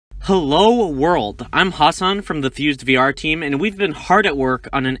Hello world, I'm Hassan from the FusedVR team, and we've been hard at work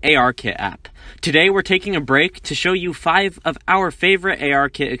on an ARKit app. Today we're taking a break to show you 5 of our favorite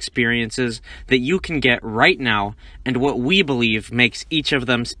ARKit experiences that you can get right now, and what we believe makes each of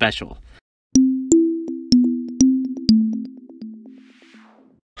them special.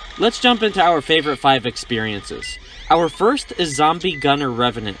 Let's jump into our favorite 5 experiences. Our first is Zombie Gunner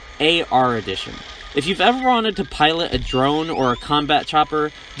Revenant AR Edition. If you've ever wanted to pilot a drone or a combat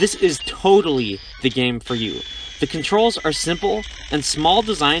chopper, this is totally the game for you. The controls are simple, and small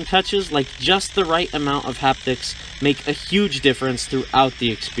design touches like just the right amount of haptics make a huge difference throughout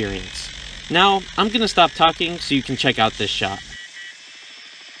the experience. Now, I'm gonna stop talking so you can check out this shot.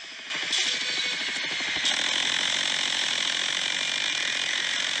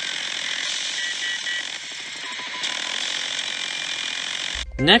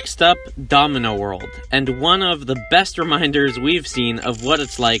 Next up, Domino World, and one of the best reminders we've seen of what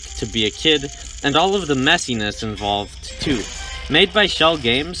it's like to be a kid, and all of the messiness involved too. Made by Shell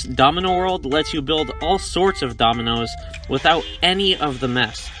Games, Domino World lets you build all sorts of dominoes without any of the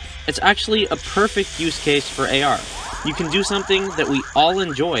mess. It's actually a perfect use case for AR. You can do something that we all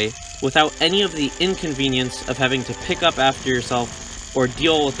enjoy without any of the inconvenience of having to pick up after yourself or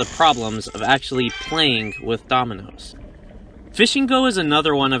deal with the problems of actually playing with dominoes. Fishing Go is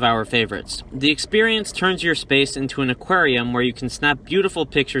another one of our favorites. The experience turns your space into an aquarium where you can snap beautiful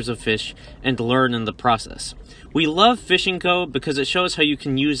pictures of fish and learn in the process. We love Fishing Go because it shows how you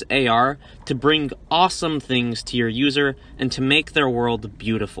can use AR to bring awesome things to your user and to make their world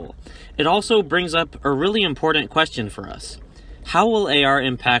beautiful. It also brings up a really important question for us. How will AR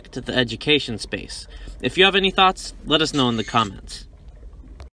impact the education space? If you have any thoughts, let us know in the comments.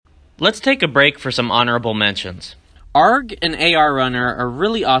 Let's take a break for some honorable mentions. ARG and AR Runner are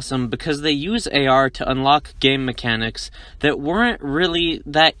really awesome because they use AR to unlock game mechanics that weren't really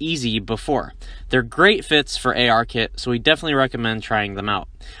that easy before. They're great fits for ARKit, so we definitely recommend trying them out.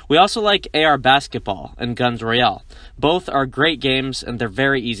 We also like AR Basketball and Guns Royale. Both are great games and they're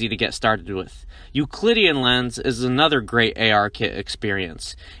very easy to get started with. Euclidean Lens is another great ARKit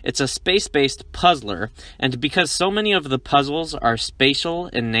experience. It's a space-based puzzler, and because so many of the puzzles are spatial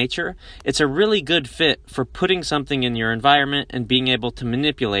in nature, it's a really good fit for putting something in your environment and being able to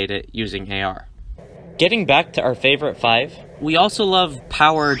manipulate it using AR. Getting back to our favorite 5, we also love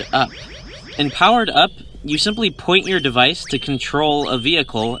Powered Up. In Powered Up, you simply point your device to control a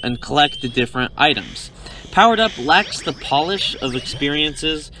vehicle and collect the different items. Powered Up lacks the polish of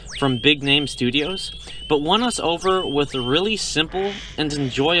experiences from big-name studios, but won us over with really simple and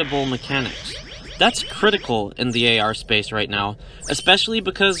enjoyable mechanics. That's critical in the AR space right now, especially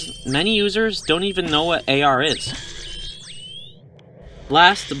because many users don't even know what AR is.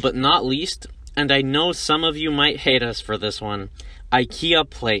 Last but not least, and I know some of you might hate us for this one, IKEA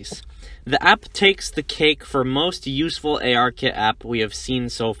Place. The app takes the cake for most useful ARKit app we have seen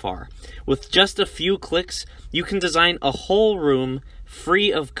so far. With just a few clicks, you can design a whole room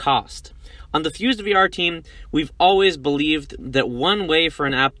free of cost. On the FusedVR team, we've always believed that one way for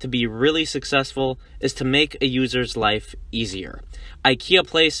an app to be really successful is to make a user's life easier. IKEA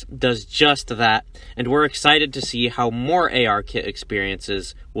Place does just that, and we're excited to see how more ARKit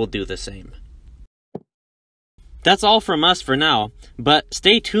experiences will do the same. That's all from us for now, but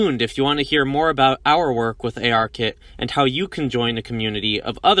stay tuned if you want to hear more about our work with ARKit and how you can join a community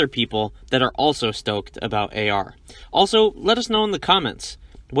of other people that are also stoked about AR. Also, let us know in the comments.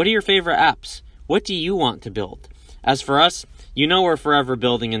 What are your favorite apps? What do you want to build? As for us, you know we're forever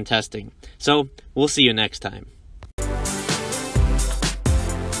building and testing, so we'll see you next time.